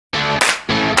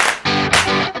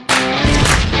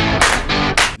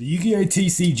The Yu-Gi-Oh!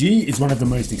 TCG is one of the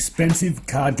most expensive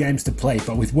card games to play,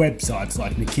 but with websites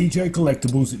like YuGiOh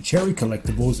Collectibles, Cherry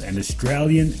Collectibles and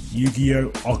Australian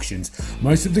Yu-Gi-Oh! Auctions,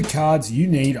 most of the cards you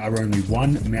need are only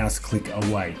one mouse click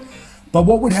away. But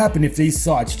what would happen if these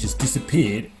sites just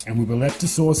disappeared and we were left to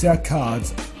source our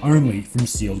cards only from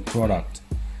sealed product?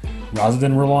 Rather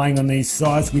than relying on these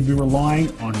sites, we'd be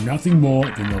relying on nothing more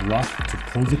than the luck to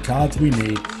pull the cards we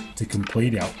need to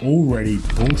complete our already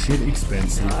bullshit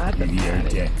expensive Yu-Gi-Oh!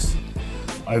 Decks.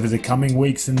 Over the coming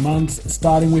weeks and months,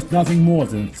 starting with nothing more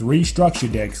than 3 structure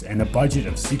decks and a budget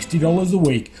of $60 a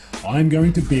week, I am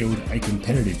going to build a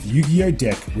competitive Yu-Gi-Oh!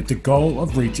 Deck with the goal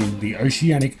of reaching the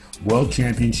Oceanic World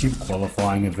Championship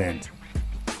qualifying event.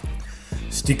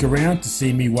 Stick around to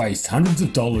see me waste hundreds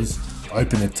of dollars,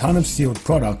 open a ton of sealed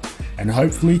product, and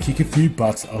hopefully kick a few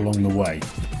butts along the way.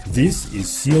 This is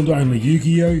sealed only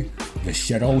Yu-Gi-Oh! The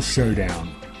Shaddoll Showdown.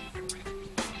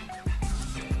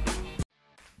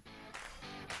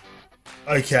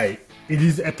 Okay, it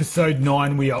is episode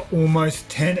 9. We are almost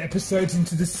 10 episodes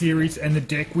into the series and the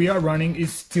deck we are running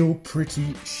is still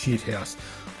pretty shithouse.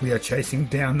 We are chasing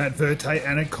down that Verte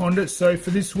Anaconda, so for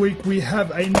this week we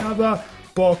have another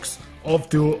box of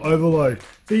Duel Overload.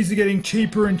 These are getting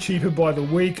cheaper and cheaper by the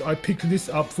week. I picked this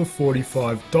up for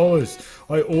 $45.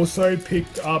 I also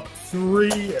picked up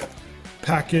 3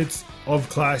 packets of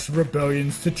Clash of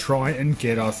Rebellions to try and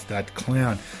get us that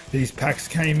clown. These packs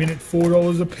came in at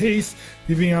 $4 a piece,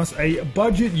 giving us a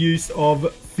budget use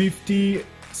of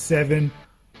 57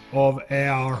 of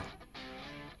our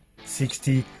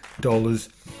 $60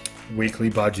 weekly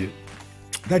budget.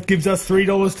 That gives us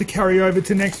 $3 to carry over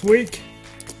to next week.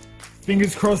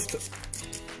 Fingers crossed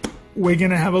we're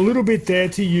going to have a little bit there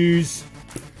to use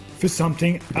for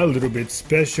something a little bit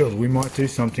special. We might do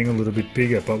something a little bit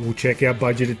bigger, but we'll check our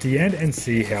budget at the end and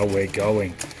see how we're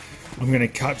going. I'm going to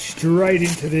cut straight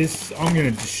into this. I'm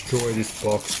going to destroy this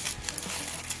box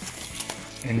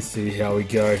and see how we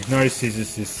go. No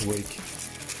scissors this week.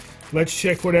 Let's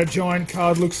check what our giant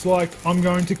card looks like. I'm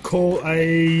going to call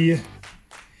a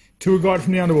tour guide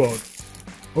from the underworld.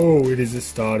 Oh, it is a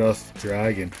Stardust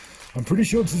Dragon. I'm pretty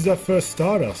sure this is our first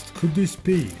Stardust. Could this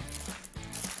be?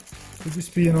 Could this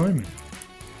be an omen?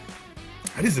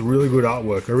 That is a really good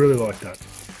artwork. I really like that.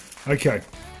 Okay.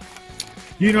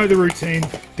 You know the routine.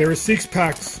 There are 6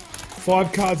 packs.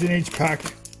 5 cards in each pack.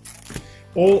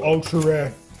 All ultra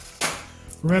rare.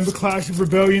 Remember Clash of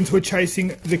Rebellions, we're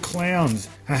chasing the clowns.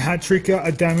 A hat tricker,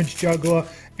 a damage juggler,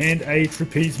 and a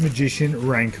trapeze magician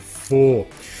rank 4.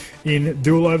 In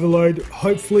Duel Overload,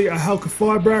 hopefully a Hulk of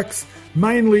Firebrax,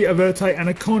 mainly a Verte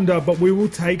Anaconda, but we will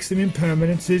take some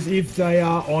impermanences if they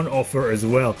are on offer as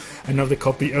well. Another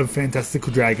copy of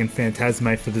Fantastical Dragon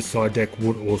Phantasme for the side deck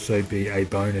would also be a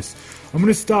bonus. I'm going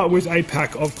to start with a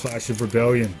pack of Clash of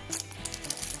Rebellion.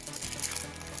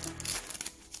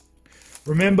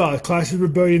 Remember, Clash of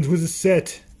Rebellions was a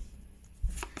set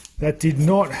that did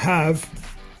not have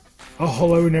a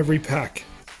holo in every pack.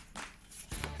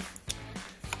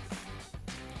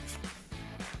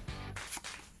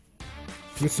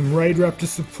 With some Raid Raptor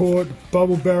support,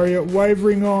 Bubble Barrier,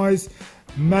 Wavering Eyes,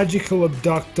 Magical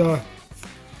Abductor,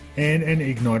 and an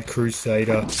Ignite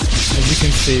Crusader. As you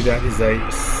can see, that is a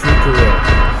super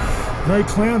rare. No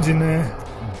clowns in there,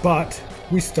 but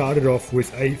we started off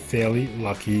with a fairly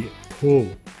lucky pull.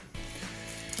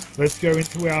 Let's go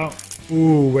into our...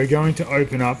 Ooh, we're going to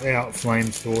open up our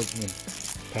Flame Swordsman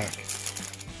pack.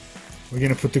 We're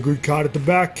going to put the good card at the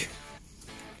back.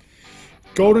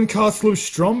 Golden Castle of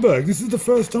Stromberg. This is the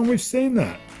first time we've seen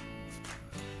that.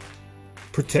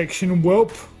 Protection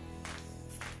Whelp.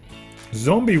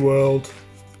 Zombie World.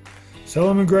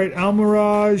 SALAMANGREAT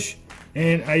Almirage.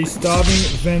 And a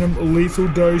Starving Venom Lethal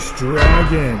Dose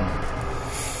Dragon.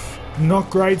 Not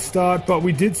great start, but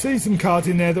we did see some cards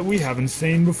in there that we haven't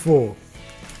seen before.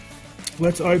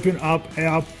 Let's open up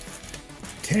our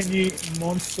Tenyi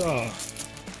Monster.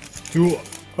 Duel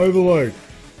Overload.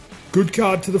 Good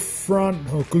card to the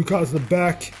front, or good card to the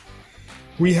back.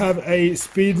 We have a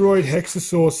Speedroid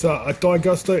Hexasaucer, a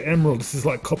Digusto Emerald, this is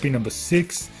like copy number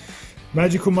 6.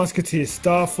 Magical Musketeer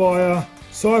Starfire,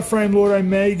 Psyframe Lord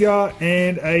Omega,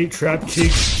 and a Trap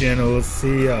Chicks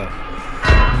Generaider.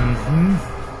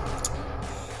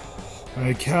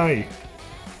 Okay.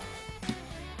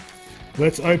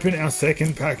 Let's open our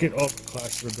second packet of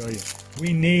Clash of Rebellion.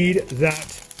 We need that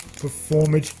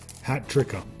Performage Hat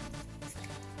Tricker.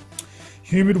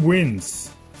 Humid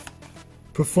Winds,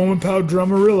 Performance Power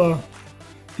Drummerilla,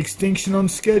 Extinction on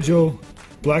Schedule,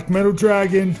 Black Metal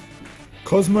Dragon,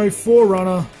 Cosmo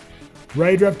Forerunner,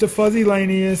 Raid Raptor Fuzzy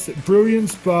Lanius, Brilliant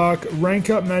Spark, Rank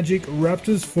Up Magic,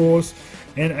 Raptor's Force,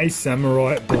 and a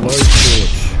Samurai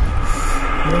Blowtorch.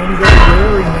 We only got a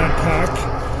rare in that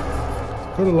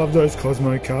pack. Gotta love those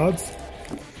Cosmo cards.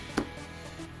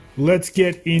 Let's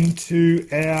get into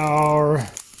our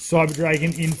Cyber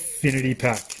Dragon Infinity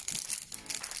pack.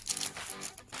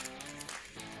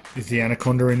 Is the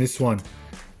Anaconda in this one?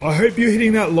 I hope you're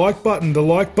hitting that like button. The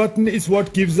like button is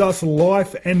what gives us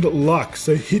life and luck,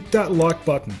 so hit that like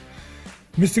button.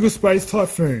 Mystical Space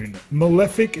Typhoon,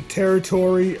 Malefic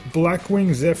Territory, Blackwing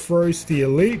Zephyros the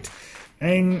Elite,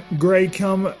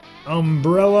 Angracum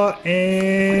Umbrella,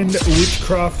 and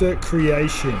Witchcrafter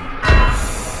Creation.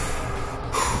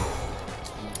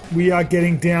 We are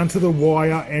getting down to the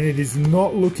wire and it is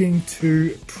not looking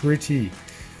too pretty.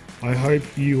 I hope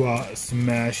you are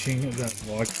smashing that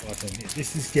like button.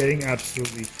 This is getting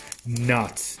absolutely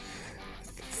nuts.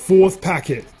 Fourth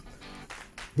packet.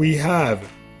 We have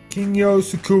Kinyo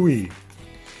Sukui.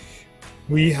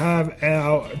 We have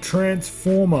our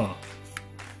Transformer.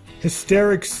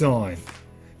 Hysteric Sign.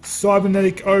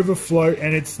 Cybernetic Overflow,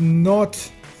 and it is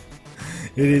not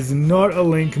a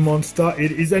Link monster.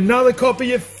 It is another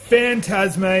copy of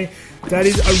Phantasme. That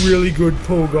is a really good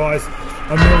pull, guys.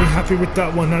 I'm really happy with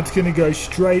that one. That's going to go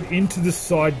straight into the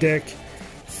side deck.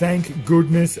 Thank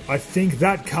goodness. I think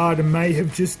that card may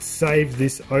have just saved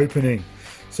this opening.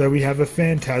 So we have a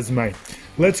Phantasme.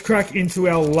 Let's crack into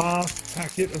our last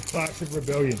packet of Clash of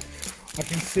Rebellion. I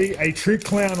can see a Trick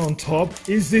Clown on top.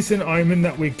 Is this an omen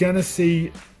that we're going to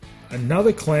see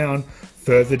another clown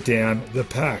further down the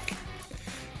pack?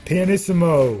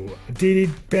 Pianissimo, Didi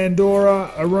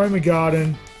Pandora, Aroma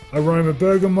Garden, Aroma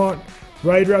Bergamot,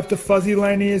 Raid Raptor Fuzzy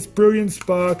Lanius, Brilliant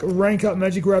Spark, Rank Up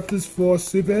Magic Raptors 4,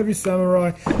 Super Heavy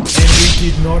Samurai, and we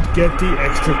did not get the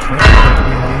extra clown that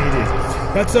we needed.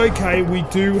 That's okay, we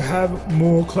do have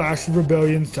more Clash of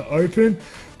Rebellions to open.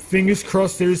 Fingers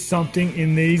crossed there is something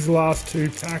in these last two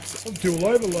packs of Duel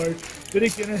Overload that are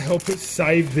going to help us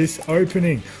save this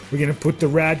opening. We're going to put the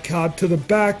Rad card to the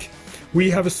back.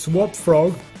 We have a Swap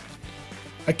Frog,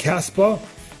 a Casper,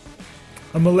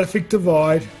 a Malefic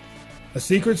Divide, a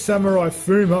Secret Samurai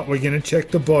Fuma. We're going to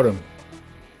check the bottom.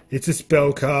 It's a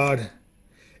spell card.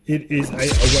 It is a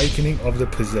Awakening of the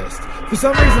Possessed. For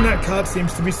some reason that card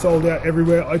seems to be sold out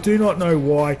everywhere. I do not know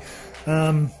why.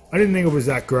 I didn't think it was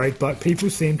that great, but people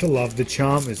seem to love the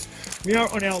Charmers. We are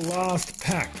on our last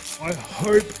pack. I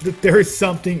hope that there is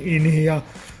something in here.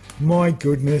 My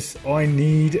goodness, I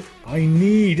need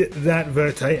that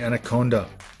Verte Anaconda.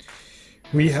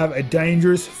 We have a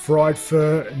Dangerous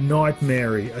Frightfur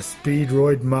Nightmare, a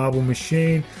Speedroid Marble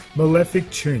Machine,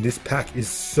 Malefic Tune. This pack is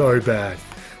so bad.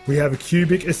 We have a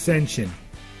Cubic Ascension.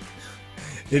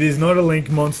 It is not a Link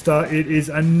monster. It is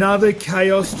another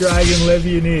Chaos Dragon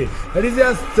Levianeer. That is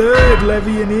our third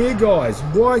Levianeer, guys.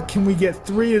 Why can we get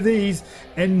 3 of these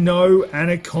and no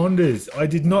Anacondas? I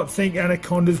did not think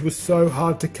Anacondas were so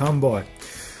hard to come by.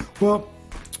 Well,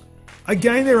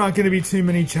 again, there aren't going to be too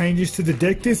many changes to the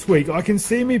deck this week. I can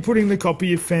see me putting the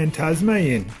copy of Phantasme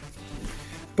in.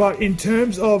 But in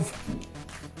terms of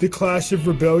the Clash of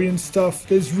Rebellion stuff,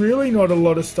 there's really not a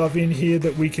lot of stuff in here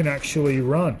that we can actually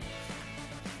run.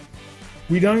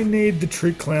 We don't need the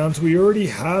Trick Clowns. We already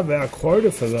have our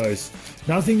quota for those.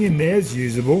 Nothing in there is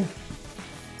usable.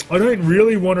 I don't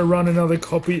really want to run another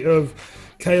copy of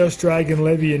Chaos Dragon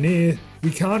Levianeer.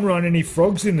 We can't run any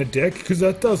frogs in the deck because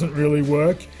that doesn't really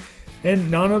work. And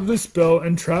none of the spell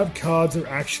and trap cards are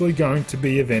actually going to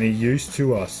be of any use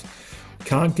to us.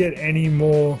 Can't get any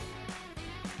more.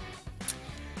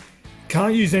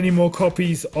 Can't use any more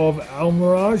copies of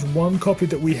Almirage. One copy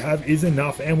that we have is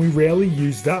enough, and we rarely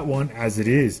use that one as it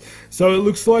is. So it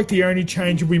looks like the only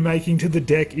change we'll be making to the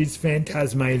deck is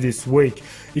Phantasme this week.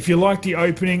 If you like the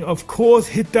opening, of course,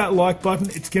 hit that like button.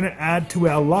 It's going to add to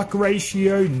our luck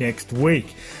ratio next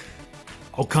week.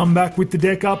 I'll come back with the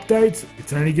deck updates.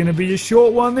 It's only going to be a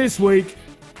short one this week,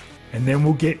 and then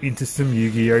we'll get into some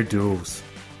Yu-Gi-Oh! Duels.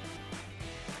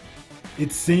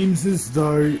 It seems as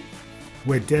though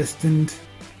we're destined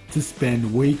to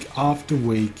spend week after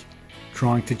week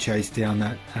trying to chase down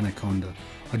that Anaconda.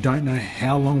 I don't know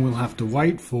how long we'll have to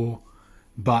wait for,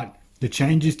 but the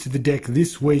changes to the deck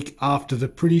this week after the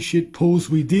pretty shit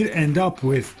pulls we did end up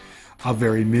with are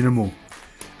very minimal.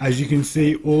 As you can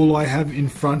see, all I have in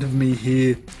front of me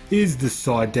here is the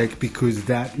side deck because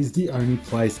that is the only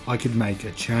place I could make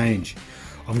a change.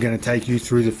 I'm going to take you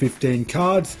through the 15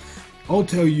 cards. I'll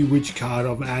tell you which card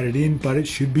I've added in, but it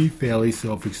should be fairly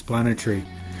self-explanatory.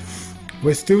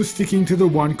 We're still sticking to the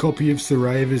one copy of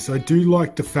Saravis. I do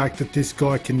like the fact that this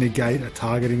guy can negate a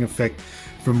targeting effect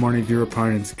from one of your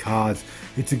opponent's cards.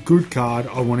 It's a good card,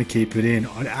 I want to keep it in.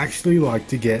 I'd actually like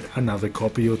to get another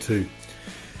copy or two.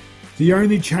 The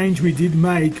only change we did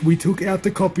make, we took out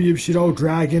the copy of Shaddoll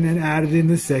Dragon and added in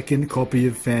the second copy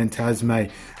of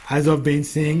Phantasme. As I've been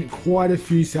seeing quite a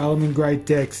few Salamangreat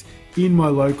decks in my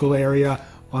local area,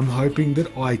 I'm hoping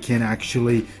that I can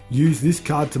actually use this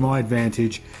card to my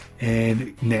advantage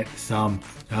and net some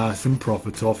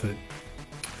profits off it.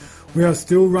 We are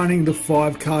still running the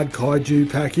 5-card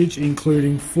Kaiju package,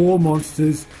 including 4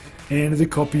 monsters and the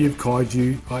copy of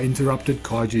Interrupted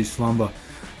Kaiju Slumber.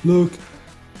 Look,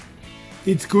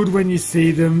 it's good when you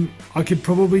see them. I could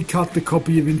probably cut the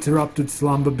copy of Interrupted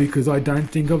Slumber because I don't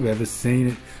think I've ever seen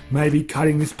it. Maybe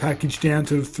cutting this package down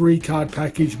to a 3-card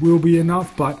package will be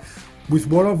enough, but with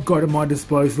what I've got at my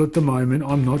disposal at the moment,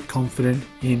 I'm not confident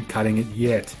in cutting it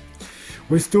yet.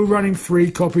 We're still running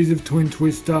 3 copies of Twin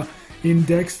Twister. In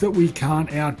decks that we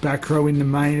can't out back row in the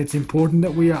main, it's important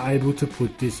that we are able to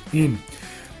put this in.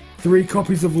 3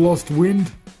 copies of Lost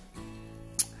Wind.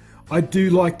 I do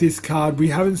like this card. We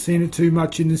haven't seen it too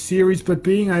much in the series, but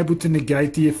being able to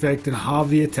negate the effect and halve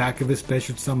the attack of a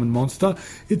special summon monster,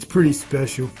 it's pretty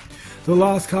special. The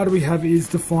last card we have is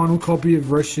the final copy of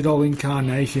Reeshaddoll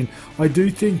Incarnation. I do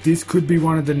think this could be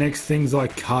one of the next things I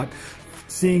cut.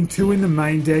 Seeing 2 in the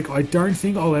main deck, I don't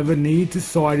think I'll ever need to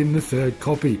side in the 3rd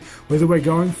copy. Whether we're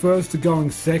going first or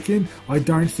going second, I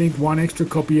don't think 1 extra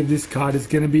copy of this card is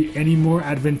going to be any more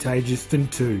advantageous than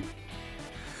 2.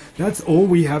 That's all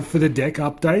we have for the deck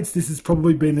updates. This has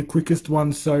probably been the quickest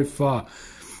one so far.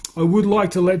 I would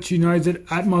like to let you know that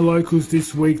at my locals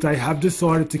this week, they have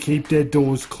decided to keep their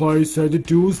doors closed, so the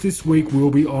duels this week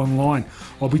will be online.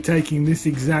 I'll be taking this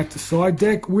exact side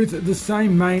deck with the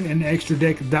same main and extra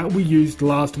deck that we used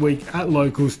last week at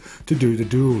locals to do the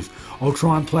duels. I'll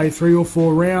try and play 3 or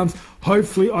 4 rounds.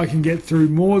 Hopefully I can get through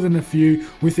more than a few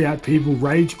without people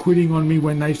rage quitting on me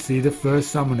when they see the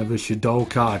first summon of a Shaddoll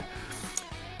card.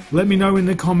 Let me know in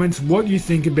the comments what you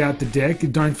think about the deck.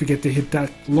 Don't forget to hit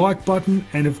that like button,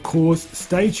 and of course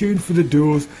stay tuned for the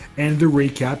duels and the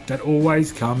recap that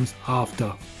always comes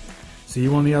after. See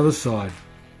you on the other side.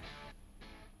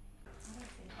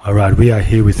 Alright, we are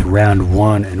here with round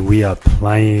 1 and we are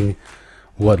playing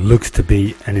what looks to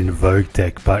be an Invoke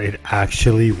deck, but it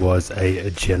actually was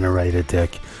a Generaider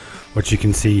deck. What you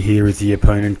can see here is the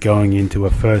opponent going into a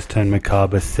first turn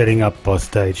Macabre, setting up boss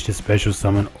stage to special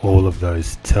summon all of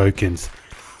those tokens.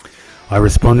 I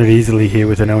responded easily here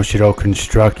with an Naelshaddoll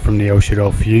Construct from the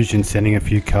Naelshaddoll Fusion, sending a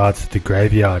few cards to the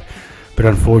graveyard, but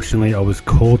unfortunately I was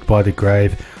called by the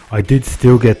grave. I did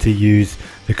still get to use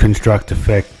the Construct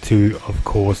effect to, of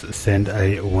course, send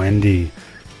a Wendi.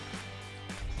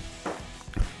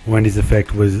 Wendy's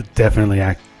effect was definitely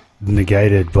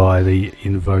negated by the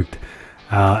invoked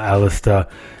Alistair,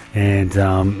 and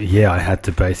yeah, I had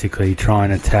to basically try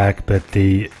and attack, but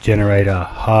the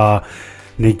Generaider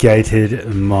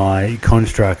negated my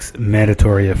Construct's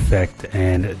mandatory effect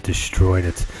and destroyed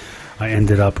it. I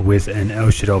ended up with an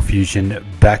Naelshaddoll Fusion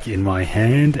back in my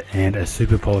hand and a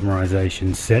Super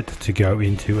Polymerization set to go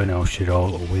into an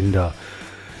Naelshaddoll Wendi.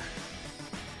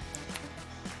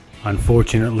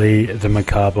 Unfortunately, the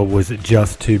Macabre was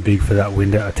just too big for that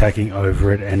Wendi, attacking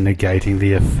over it and negating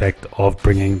the effect of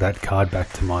bringing that card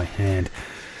back to my hand.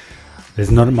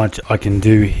 There's not much I can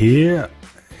do here.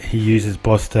 He uses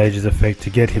boss stage's effect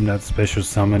to get him that special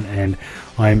summon, and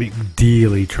I'm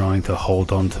ideally trying to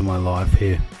hold on to my life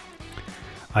here.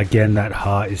 Again, that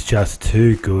heart is just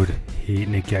too good. He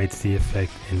negates the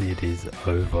effect and it is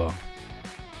over.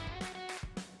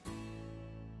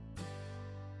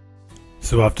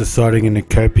 So after siding in a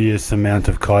copious amount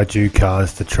of Kaiju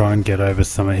cards to try and get over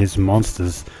some of his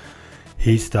monsters,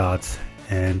 he starts,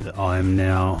 and I'm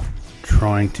now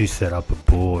trying to set up a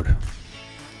board.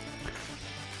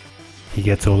 He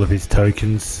gets all of his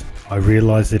tokens. I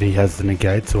realise that he has the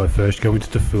negate, so I first go into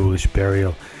the Foolish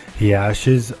Burial. He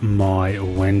ashes my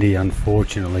Wendi,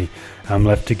 unfortunately. I'm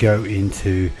left to go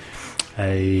into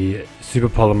a Super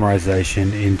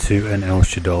Polymerization into an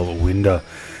Naelshaddoll Wendi.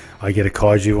 I get a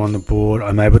Kaiju on the board.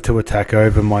 I'm able to attack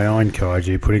over my Iron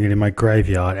Kaiju, putting it in my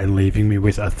graveyard and leaving me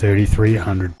with a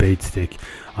 3300 beat stick.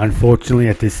 Unfortunately,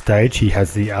 at this stage, he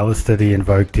has the Alistair the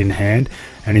Invoked in hand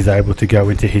and is able to go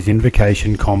into his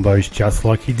invocation combos just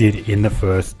like he did in the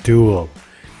first duel.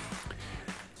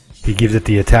 He gives it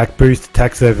the attack boost,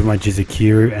 attacks over my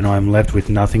Jizukiru, and I am left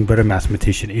with nothing but a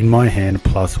Mathematician in my hand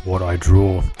plus what I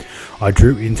draw. I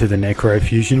drew into the Necro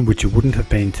Fusion, which wouldn't have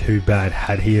been too bad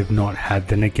had he have not had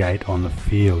the negate on the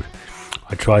field.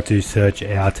 I tried to search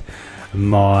out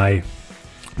my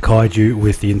Kaiju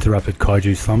with the Interrupted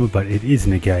Kaiju Slumber, but it is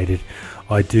negated.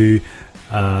 I do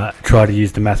try to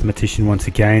use the Mathematician once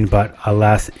again, but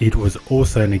alas, it was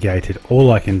also negated.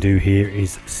 All I can do here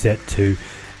is set to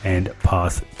and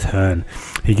pass turn.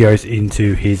 He goes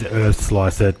into his Earth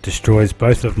Slicer, destroys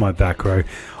both of my back row.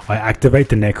 I activate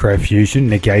the Necro Fusion,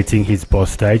 negating his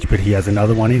boss stage, but he has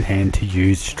another one in hand to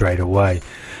use straight away.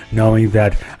 Knowing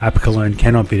that Apicalone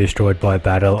cannot be destroyed by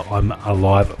battle, I'm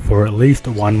alive for at least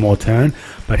one more turn,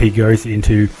 but he goes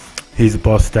into his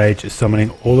boss stage,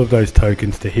 summoning all of those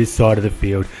tokens to his side of the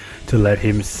field to let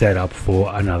him set up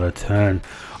for another turn.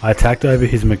 I attacked over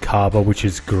his Macabre, which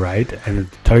is great, and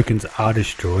the tokens are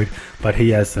destroyed, but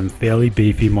he has some fairly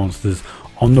beefy monsters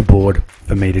on the board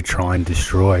for me to try and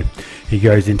destroy. He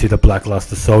goes into the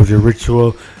Blackluster Soldier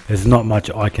ritual. There's not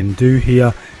much I can do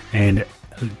here, and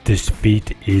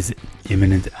defeat is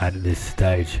imminent at this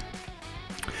stage.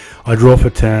 I draw for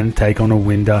turn, take on a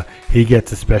Winder. He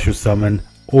gets a special summon.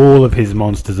 All of his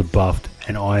monsters are buffed,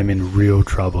 and I am in real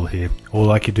trouble here.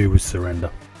 All I could do was surrender.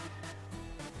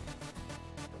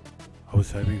 I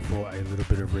was hoping for a little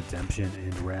bit of redemption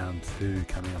in round 2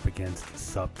 coming up against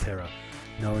Subterror.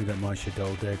 Knowing that my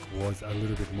Shaddoll deck was a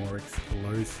little bit more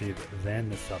explosive than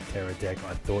the Subterror deck,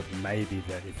 I thought maybe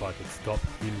that if I could stop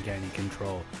him gaining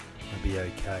control, I'd be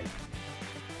okay.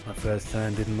 My first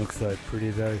turn didn't look so pretty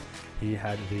though. He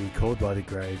had the Called by the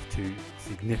Grave to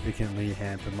significantly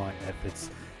hamper my efforts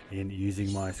in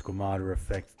using my Squamata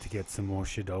effect to get some more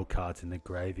Shaddoll cards in the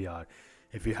graveyard.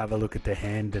 If you have a look at the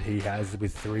hand that he has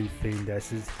with 3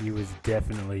 Fiendesses, he was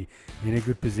definitely in a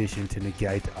good position to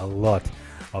negate a lot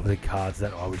of the cards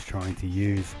that I was trying to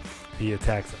use. He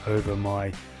attacks over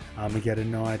my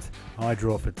Armageddon Knight. I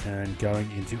draw for turn,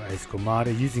 going into a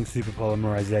Squamata, using Super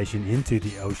Polymerization into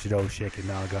the Naelshaddoll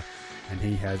Ariel, and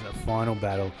he has a final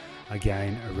battle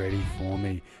again ready for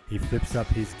me. He flips up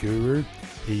his Guru.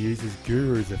 He uses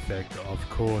Guru's effect, of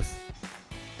course,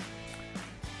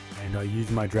 and I use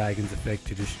my Dragon's effect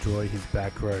to destroy his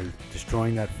back row.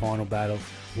 Destroying that final battle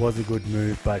was a good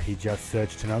move, but he just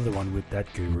searched another one with that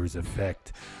Guru's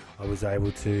effect. I was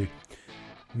able to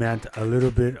mount a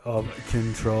little bit of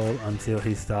control until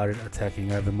he started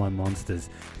attacking over my monsters.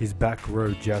 His back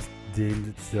row just deemed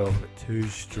itself too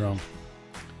strong.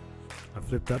 I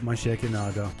flipped up my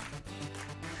Shekinaga.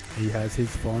 He has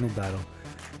his final battle,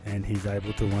 and he's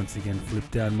able to once again flip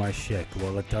down my Shek.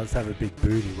 While it does have a big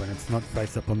booty, when it's not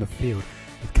face up on the field,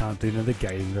 it can't do the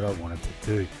negating that I want it to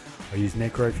do. I use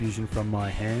Necro Fusion from my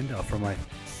hand, from my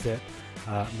set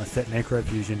Necro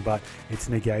Fusion, but it's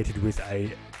negated with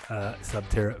a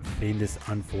Subterror Fiendess,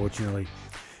 unfortunately.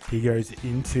 He goes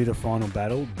into the final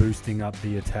battle, boosting up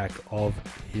the attack of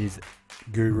his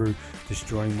Guru,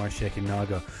 destroying my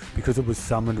Shekinaga. Because it was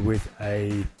summoned with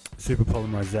a Super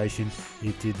Polymerization,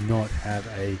 it did not have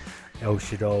a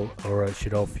Naelshaddoll or a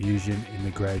Shaddoll Fusion in the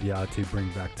graveyard to bring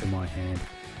back to my hand.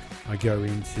 I go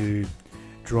into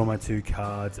draw my 2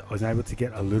 cards. I was able to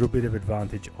get a little bit of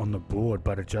advantage on the board,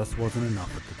 but it just wasn't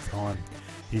enough at the time.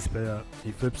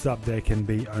 He flips up There Can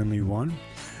Be Only One.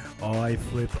 I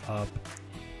flip up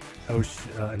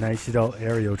Naelshaddoll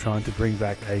Ariel, trying to bring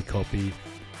back a copy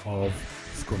of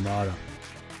Squamata.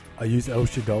 I use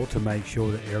Naelshaddoll to make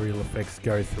sure the aerial effects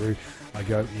go through. I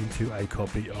go into a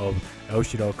copy of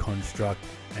Naelshaddoll Construct,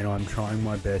 and I'm trying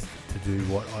my best to do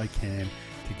what I can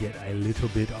to get a little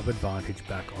bit of advantage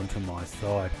back onto my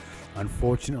side.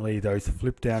 Unfortunately, those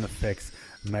flip down effects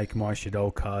make my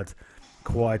Shaddoll cards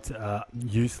quite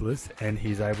useless, and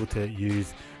he's able to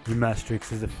use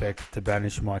Umastrix's effect to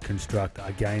banish my Construct,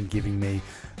 again giving me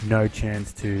no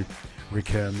chance to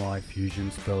recur my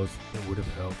fusion spells that would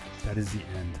have helped. That is the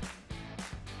end.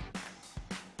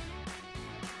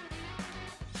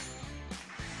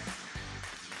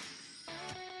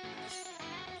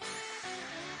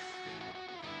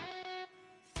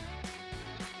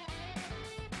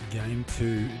 Game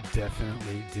 2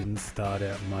 definitely didn't start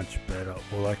out much better.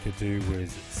 All I could do was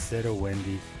set a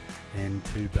Wendi and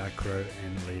 2 back row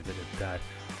and leave it at that.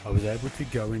 I was able to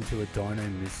go into a Dino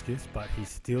Miscus, but he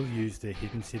still used the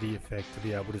Hidden City effect to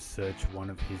be able to search one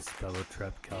of his spell or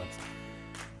trap cards.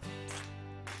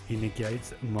 He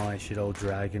negates my Shaddoll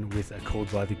Dragon with a Called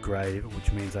by the Grave,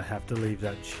 which means I have to leave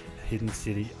that Hidden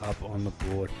City up on the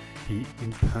board. He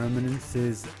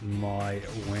impermanences my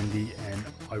Wendi, and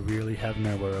I really have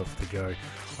nowhere else to go.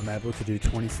 I'm able to do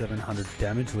 2700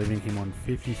 damage, leaving him on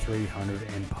 5300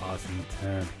 and passing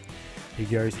turn. He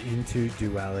goes into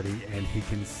Duality, and he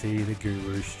can see the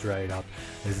Guru straight up.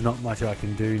 There's not much I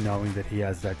can do knowing that he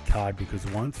has that card, because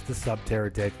once the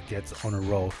Subterror deck gets on a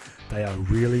roll, they are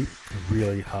really,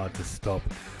 really hard to stop.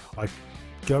 I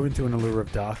go into an Allure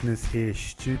of Darkness here,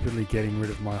 stupidly getting rid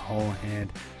of my whole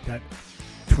hand. That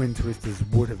Twin Twisters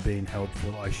would have been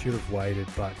helpful. I should have waited,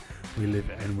 but we live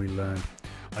and we learn.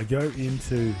 I go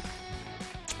into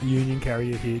Union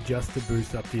Carrier here just to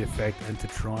boost up the effect and to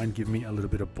try and give me a little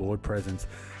bit of board presence,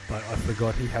 but I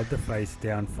forgot he had the face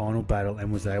down final battle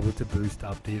and was able to boost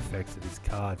up the effects of his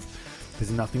cards.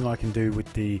 There's nothing I can do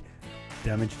with the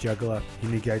damage juggler, he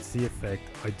negates the effect.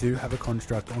 I do have a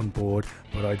construct on board,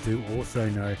 but I do also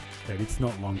know that it's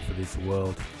not long for this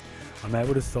world. I'm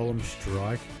able to solemn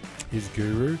strike his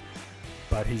guru,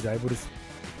 but he's able to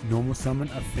normal summon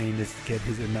a Fiendus, get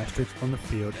his Amastrix on the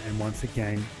field, and once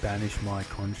again banish my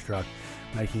construct,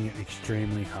 making it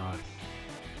extremely hard.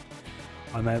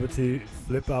 I'm able to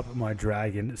flip up my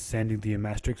dragon, sending the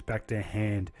Amastrix back to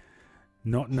hand.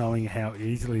 Not knowing how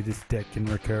easily this deck can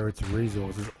recur its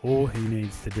resources, all he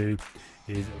needs to do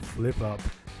is flip up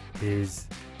his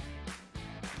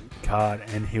card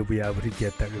and he'll be able to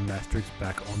get that Amastrix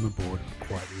back on the board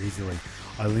quite easily.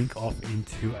 I link off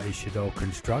into a Shaddoll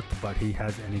construct, but he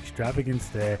has an extravagance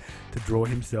there to draw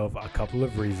himself a couple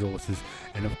of resources,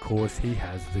 and of course he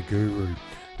has the Guru.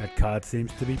 That card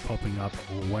seems to be popping up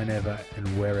whenever and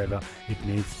wherever it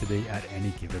needs to be at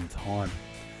any given time.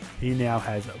 He now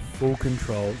has full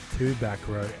control to back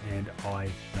row and I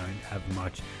don't have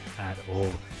much at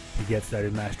all. He gets that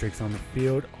Amastrix on the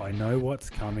field, I know what's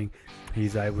coming.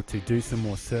 He's able to do some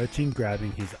more searching,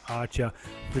 grabbing his archer,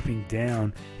 flipping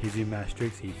down his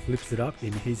Amastrix. He flips it up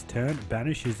in his turn,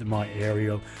 banishes my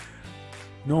Ariel,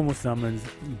 normal summons,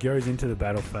 goes into the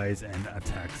battle phase and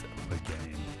attacks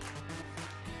again.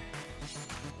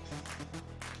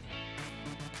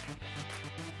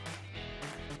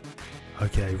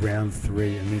 Okay, round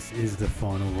 3, and this is the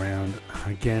final round.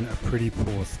 Again, a pretty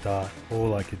poor start.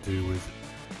 All I could do was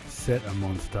set a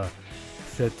monster,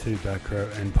 set 2 back row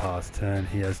and pass turn.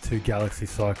 He has 2 Galaxy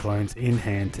Cyclones in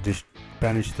hand to just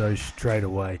banish those straight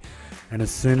away. And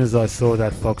as soon as I saw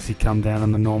that Foxy come down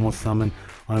on the normal summon,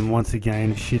 I'm once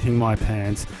again shitting my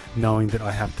pants, knowing that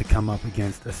I have to come up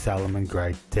against a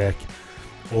Salamangreat deck.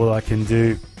 All I can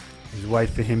do is wait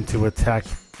for him to attack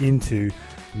into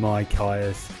my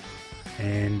Keios,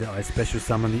 and I special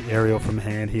summon the Ariel from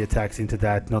hand. He attacks into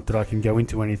that, not that I can go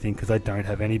into anything because I don't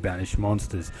have any banished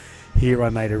monsters. Here I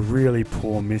made a really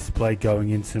poor misplay going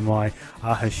into my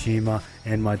Ahashima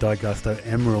and my Daigusto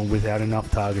Emerald without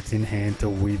enough targets in hand to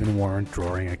even warrant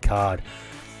drawing a card.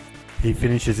 He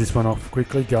finishes this one off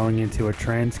quickly, going into a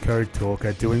Transcode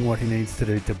Talker, doing what he needs to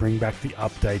do to bring back the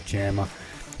update jammer.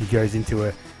 He goes into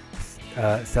a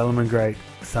Salamangreat,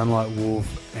 Sunlight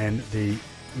Wolf and the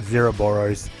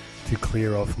Zeroboros to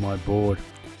clear off my board.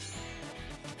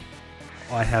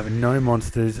 I have no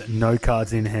monsters, no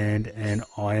cards in hand, and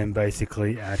I am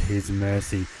basically at his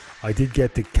mercy. I did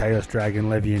get the Chaos Dragon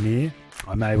Levianeer.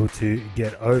 I'm able to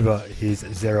get over his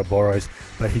Zeroboros,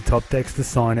 but he top decks the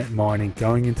Signet Mining,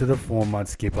 going into the Mud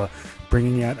Skipper,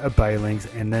 bringing out a Baylings,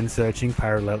 and then searching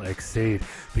Parallel Exceed.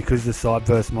 Because the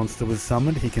Sideburst monster was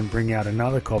summoned, he can bring out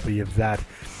another copy of that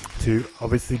to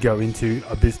obviously go into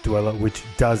Abyss Dweller, which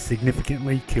does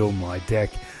significantly kill my deck.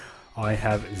 I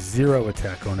have 0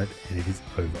 attack on it and it is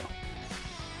over.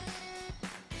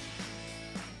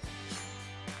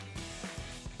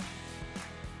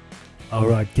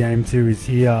 Alright, game 2 is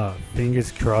here.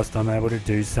 Fingers crossed I'm able to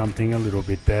do something a little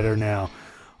bit better now.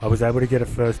 I was able to get a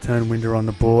first turn Winder on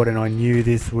the board and I knew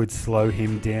this would slow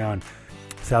him down.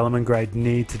 Salamangreat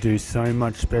need to do so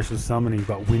much special summoning,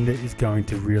 but Winder is going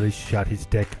to really shut his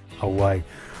deck away.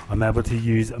 I'm able to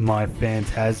use my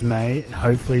Phantasme.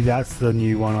 Hopefully that's the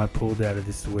new one I pulled out of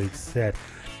this week's set.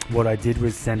 What I did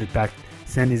was send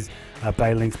his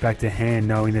Baylings back to hand,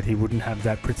 knowing that he wouldn't have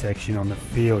that protection on the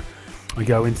field. I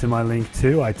go into my Link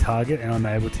 2, I target, and I'm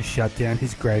able to shut down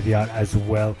his graveyard as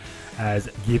well as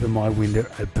give my Winder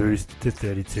a boost to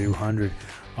 3200.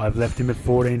 I've left him at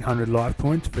 1400 life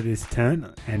points for this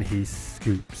turn and he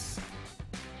scoops.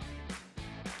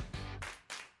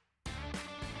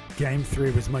 Game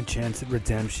 3 was my chance at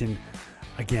redemption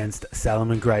against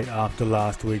Salamangreat after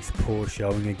last week's poor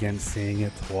showing against seeing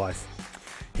it twice.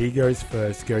 He goes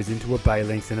first, goes into a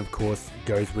Baylings and of course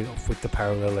goes with the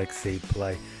Parallel Exceed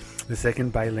play. The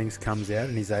second Baylings comes out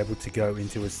and he's able to go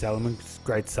into a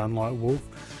Salamangreat Sunlight Wolf,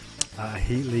 a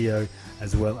Heat Leo,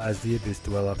 as well as the Abyss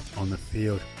Dweller on the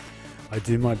field. I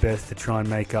do my best to try and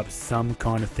make up some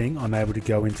kind of thing. I'm able to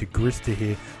go into Grista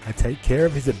here. I take care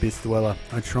of his Abyss Dweller.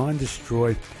 I try and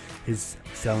destroy his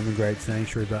Salamangreat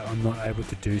Sanctuary, but I'm not able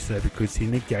to do so because he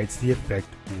negates the effect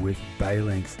with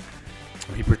Baylings.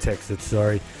 He protects it,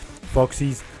 sorry.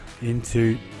 Foxy's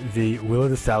into the Will of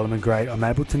the Salamangreat, I'm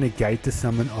able to negate the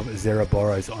summon of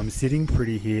Zeraboros. I'm sitting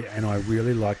pretty here and I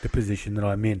really like the position that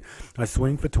I'm in. I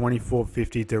swing for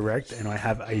 2450 direct and I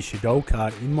have a Shaddoll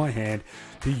card in my hand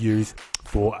to use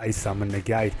for a summon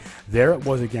negate. There it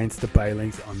was against the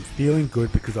Bailings. I'm feeling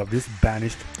good because I've just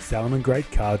banished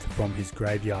Salamangreat cards from his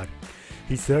graveyard.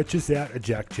 He searches out a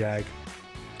Jag,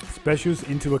 specials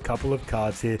into a couple of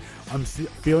cards here. I'm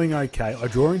feeling okay. I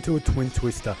draw into a Twin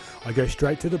Twister. I go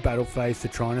straight to the battle phase to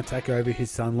try and attack over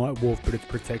his Sunlight Wolf, but it's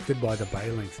protected by the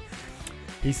Bailings.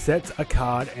 He sets a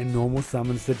card and normal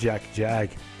summons the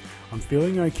Jag. I'm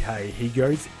feeling okay.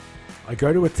 I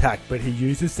go to attack, but he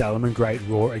uses Salamangreat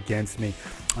Roar against me.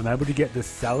 I'm able to get the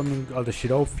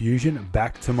Shaddoll Fusion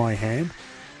back to my hand.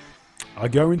 I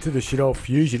go into the Shaddoll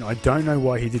Fusion. I don't know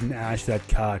why he didn't ash that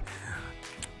card.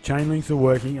 Chainlinks are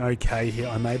working okay here.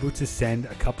 I'm able to send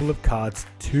a couple of cards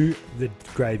to the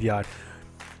graveyard.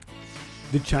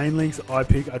 The Chainlinks I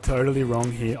pick are totally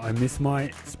wrong here. I miss my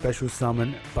special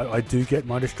summon, but I do get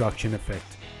my destruction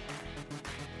effect.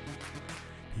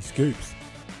 He scoops.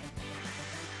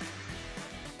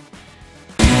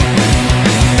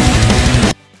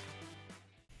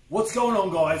 What's going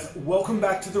on, guys? Welcome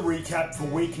back to the recap for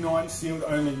week 9 sealed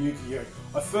only YuGiOh.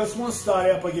 I first want to start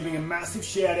out by giving a massive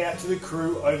shout out to the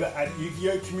crew over at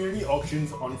YuGiOh Community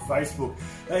Auctions on Facebook.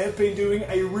 They have been doing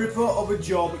a ripper of a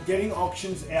job getting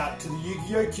auctions out to the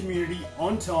YuGiOh community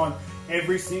on time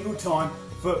every single time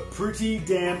for pretty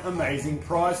damn amazing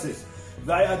prices.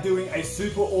 They are doing a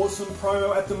super awesome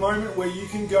promo at the moment where you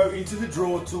can go into the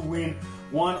draw to win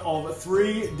one of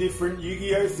 3 different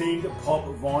YuGiOh themed pop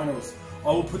vinyls. I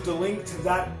will put the link to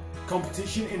that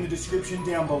competition in the description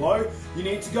down below. You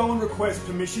need to go and request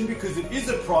permission because it is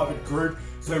a private group.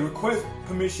 So request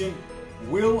permission.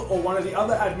 Will or one of the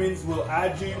other admins will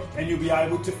add you and you'll be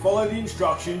able to follow the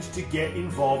instructions to get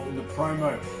involved in the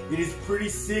promo. It is pretty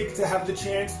sick to have the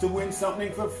chance to win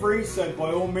something for free, so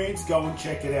by all means go and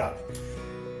check it out.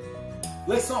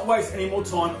 Let's not waste any more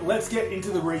time, let's get into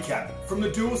the recap. From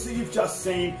the duels that you've just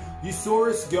seen, you saw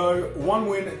us go 1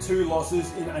 win, 2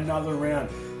 losses in another round.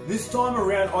 This time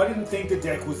around, I didn't think the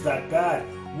deck was that bad.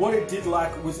 What it did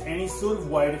lack was any sort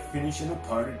of way to finish an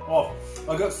opponent off.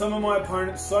 I got some of my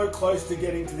opponents so close to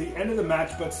getting to the end of the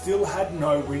match but still had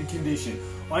no win condition.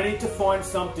 I need to find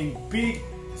something big,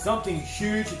 something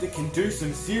huge that can do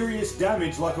some serious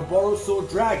damage like a Shaddoll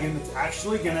Dragon that's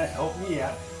actually going to help me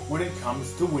out when it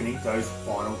comes to winning those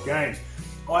final games.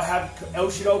 I have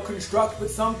Naelshaddoll Construct, but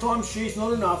sometimes she's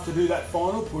not enough to do that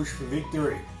final push for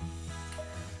victory.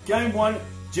 Game 1,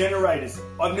 Generators.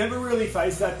 I've never really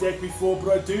faced that deck before,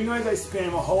 but I do know they spam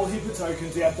a whole heap of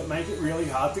tokens out that make it really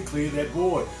hard to clear their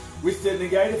board. With the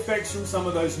negate effects from some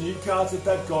of those new cards that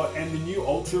they've got and the new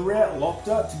ultra rare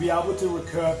Lopta to be able to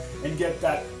recur and get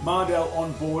that Mardell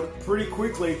on board pretty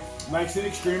quickly makes it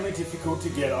extremely difficult to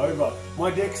get over.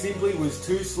 My deck simply was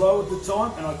too slow at the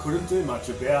time and I couldn't do much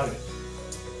about it.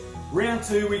 Round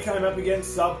 2 we came up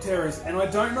against Subterrors, and I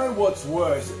don't know what's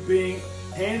worse, being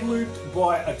hand looped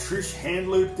by a Trish hand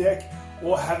loop deck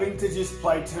or having to just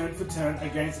play turn for turn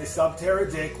against a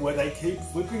Subterror deck where they keep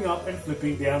flipping up and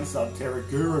flipping down Subterror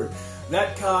Guru.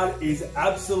 That card is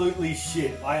absolutely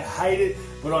shit. I hate it,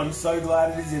 but I'm so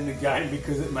glad it is in the game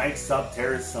because it makes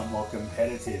Subterror somewhat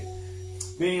competitive.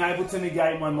 Being able to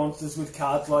negate my monsters with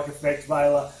cards like Effect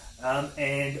Veiler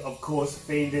and of course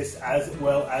Fiendus as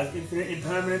well as Infinite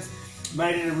Impermanence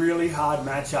made it a really hard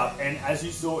matchup, and as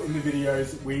you saw in the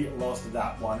videos we lost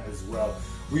that one as well.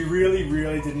 We really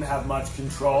didn't have much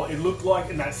control. It looked like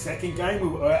in that second game we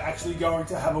were actually going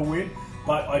to have a win,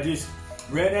 but I just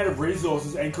ran out of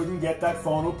resources and couldn't get that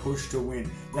final push to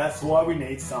win. That's why we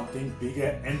need something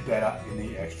bigger and better in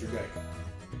the extra deck.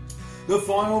 The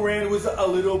final round was a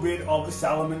little bit of a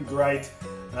Salamangreat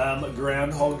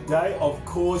Groundhog Day. Of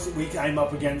course we came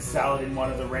up against Salad in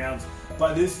one of the rounds,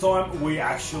 but this time we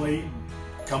actually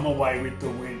come away with the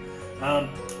win.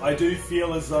 I do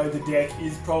feel as though the deck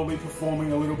is probably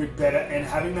performing a little bit better, and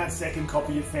having that second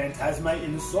copy of Phantasmate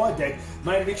in the side deck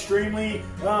made it extremely,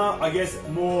 I guess,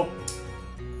 more,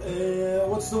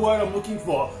 what's the word I'm looking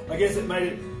for? I guess it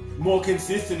made it more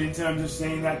consistent in terms of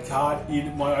seeing that card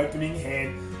in my opening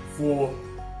hand for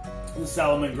the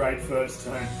Salamangreat first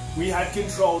turn. We had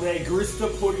control there.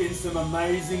 Grista put in some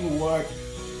amazing work.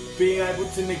 Being able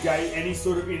to negate any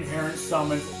sort of inherent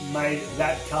summons made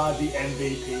that card the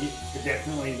MVP for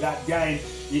definitely that game,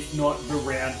 if not the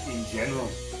round in general.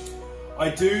 I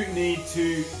do need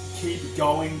to keep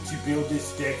going to build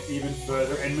this deck even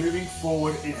further, and moving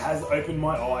forward it has opened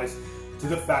my eyes to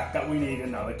the fact that we need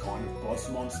another kind of boss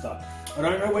monster. I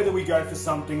don't know whether we go for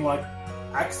something like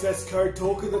access code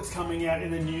talker that's coming out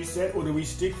in the new set, or do we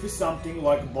stick for something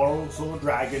like Shaddoll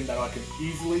Dragon that I can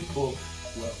easily pull,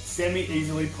 well,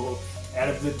 semi-easily pull out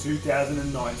of the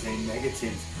 2019 Mega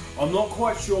Tins? I'm not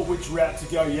quite sure which route to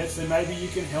go yet, so maybe you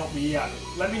can help me out.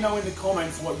 Let me know in the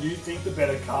comments what you think the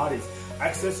better card is.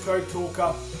 Access code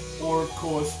talker, or of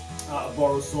course,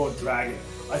 Shaddoll Dragon.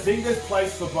 I think there's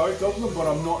place for both of them, but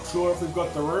I'm not sure if we've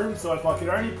got the room, so if I could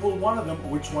only pull one of them,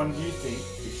 which one do you think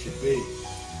it should be?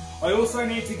 I also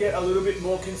need to get a little bit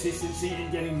more consistency in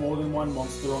getting more than one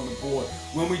monster on the board.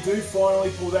 When we do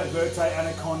finally pull that Verte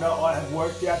Anaconda, I have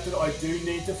worked out that I do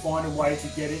need to find a way to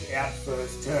get it out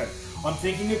first turn. I'm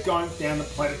thinking of going down the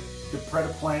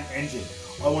Predator Plant engine.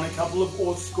 I want a couple of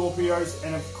Scorpios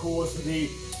and of course the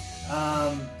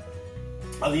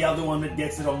other one that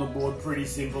gets it on the board, pretty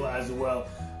simple as well.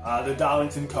 The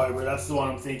Darlington Cobra, that's the one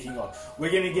I'm thinking of.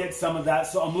 We're going to get some of that,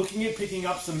 so I'm looking at picking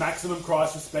up some Maximum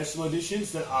Crisis Special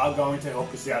Editions that are going to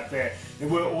help us out there. There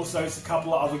were also a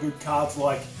couple of other good cards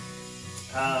like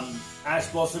Ash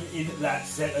Blossom in that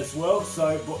set as well,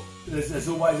 so but there's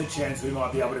always a chance we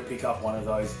might be able to pick up one of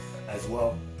those as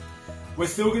well. We're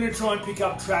still going to try and pick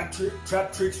up Trap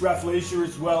Tricks Rafflesia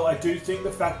as well. I do think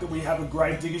the fact that we have a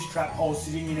Gravedigger's Trap Hole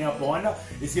sitting in our binder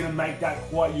is going to make that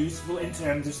quite useful in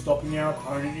terms of stopping our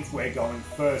opponent if we're going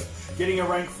first. Getting a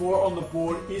rank 4 on the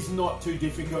board is not too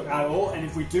difficult at all, and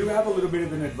if we do have a little bit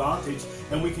of an advantage,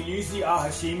 then we can use the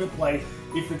Ahashima plate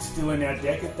if it's still in our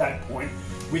deck at that point.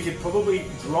 We could probably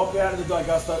drop out of the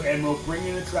Daigusto Emerald, bring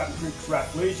in a Trap Tricks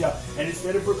Rafflesia, and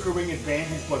instead of accruing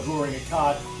advantage by drawing a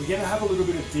card, we're going to have a little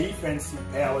bit of defensive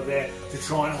power there to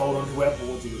try and hold on to our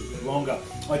boards a little bit longer.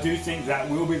 I do think that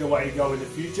will be the way to go in the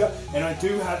future, and I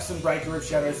do have some Breaker of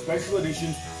Shadow Special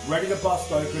Editions ready to bust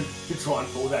open to try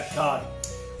and pull that card.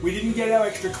 We didn't get our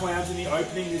extra clowns in the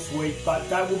opening this week, but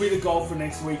that will be the goal for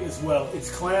next week as well.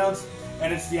 It's clowns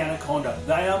and it's the Anaconda.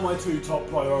 They are my two top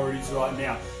priorities right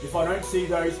now. If I don't see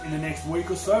those in the next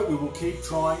week or so, we will keep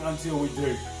trying until we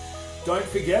do. Don't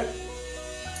forget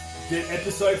that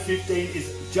episode 15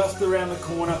 is just around the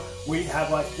corner. We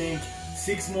have, I think,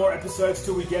 6 more episodes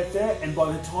till we get there, and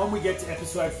by the time we get to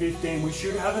episode 15, we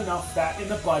should have enough fat in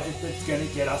the budget that's going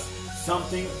to get us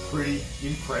something pretty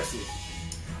impressive.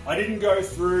 I didn't go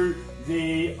through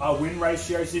the win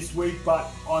ratios this week, but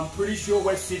I'm pretty sure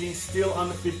we're sitting still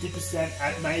under 50%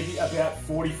 at maybe about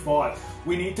 45.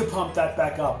 We need to pump that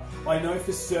back up. I know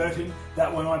for certain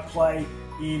that when I play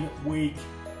in week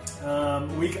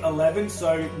 11,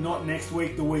 so not next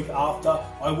week, the week after,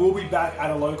 I will be back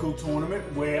at a local tournament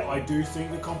where I do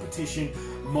think the competition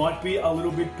might be a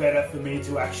little bit better for me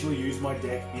to actually use my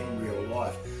deck in real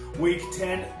life. Week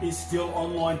 10 is still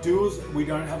online duels. We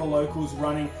don't have a locals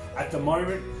running at the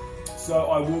moment, so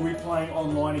I will be playing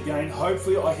online again.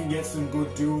 Hopefully I can get some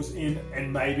good duels in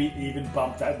and maybe even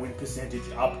bump that win percentage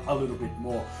up a little bit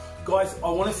more. Guys, I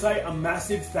want to say a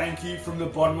massive thank you from the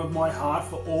bottom of my heart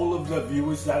for all of the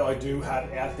viewers that I do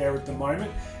have out there at the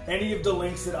moment. Any of the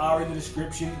links that are in the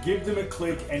description, give them a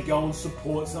click and go and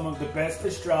support some of the best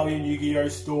Australian Yu-Gi-Oh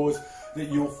stores that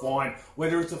you'll find.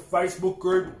 Whether it's a Facebook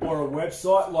group or a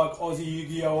website like Aussie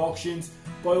Yu-Gi-Oh Auctions,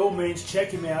 by all means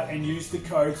check them out and use the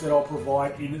codes that I'll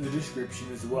provide in the description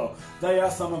as well. They are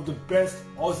some of the best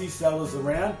Aussie sellers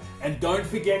around, and don't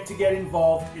forget to get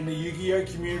involved in the Yu-Gi-Oh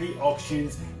Community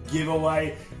Auctions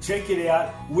giveaway. Check it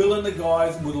out. Will and the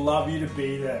guys would love you to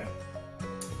be there.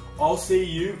 I'll see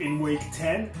you in week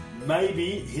 10.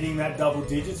 Maybe hitting that double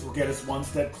digits will get us one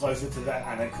step closer to that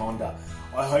Anaconda.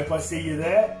 I hope I see you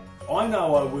there. I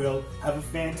know I will. Have a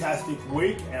fantastic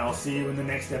week, and I'll see you in the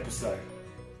next episode.